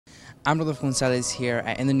I'm Rodolfo Gonzalez here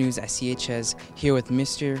In the News at CHS, here with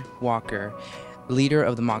Mr. Walker, leader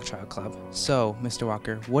of the Mock Trial Club. So, Mr.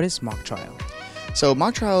 Walker, what is Mock Trial? So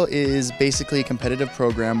Mock Trial is basically a competitive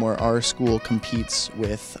program where our school competes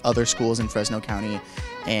with other schools in Fresno County,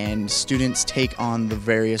 and students take on the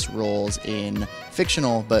various roles in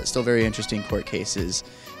fictional but still very interesting court cases.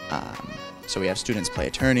 So we have students play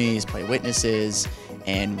attorneys, play witnesses,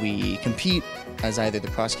 and we compete as either the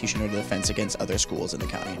prosecution or the defense against other schools in the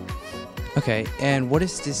county. Okay, and what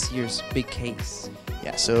is this year's big case?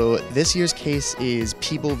 Yeah, so this year's case is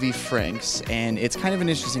People v. Franks, and it's kind of an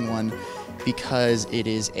interesting one because it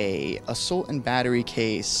is a assault and battery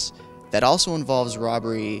case that also involves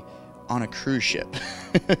robbery on a cruise ship.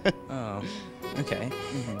 Oh, okay.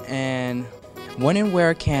 Mm-hmm. And when and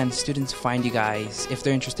where can students find you guys if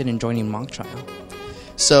they're interested in joining Mock Trial?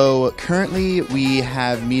 So currently we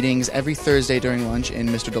have meetings every Thursday during lunch in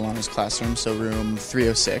Mr. Delano's classroom, so room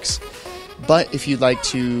 306. But if you'd like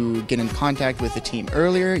to get in contact with the team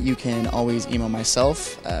earlier, you can always email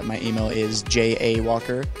myself. My email is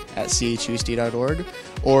jawalker@chusd.org,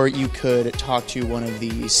 or you could talk to one of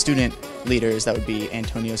the student leaders. That would be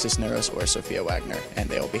Antonio Cisneros or Sophia Wagner, and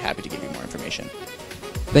they'll be happy to give you more information.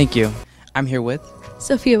 Thank you. I'm here with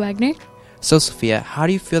Sophia Wagner. So, Sophia, how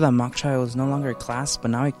do you feel that Mock Trial is no longer a class but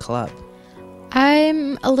now a club?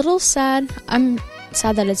 I'm a little sad. I'm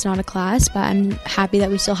sad that it's not a class, but I'm happy that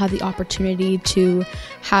we still have the opportunity to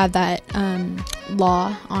have that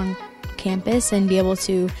law on campus and be able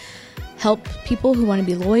to help people who want to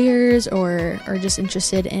be lawyers or are just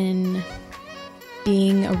interested in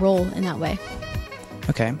being a role in that way.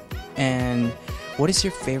 Okay. And what is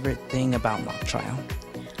your favorite thing about Mock Trial?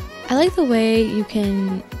 I like the way you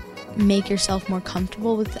can make yourself more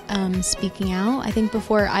comfortable with speaking out. I think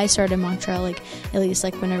before I started Mock Trial, at least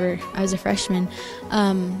whenever I was a freshman,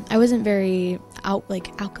 I wasn't very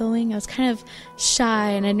outgoing. I was kind of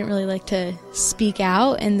shy and I didn't really like to speak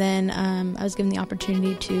out, and then I was given the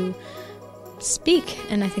opportunity to speak,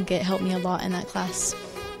 and I think it helped me a lot in that class.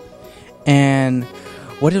 And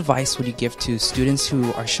what advice would you give to students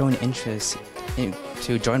who are showing interest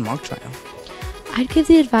to join Mock Trial? I'd give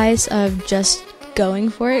the advice of just going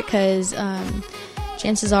for it, because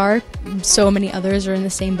chances are so many others are in the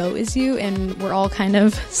same boat as you, and we're all kind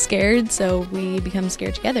of scared, so we become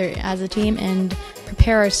scared together as a team and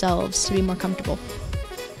prepare ourselves to be more comfortable.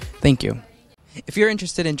 Thank you. If you're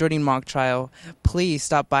interested in joining Mock Trial, please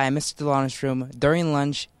stop by Mr. Delano's room during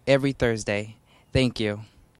lunch every Thursday. Thank you.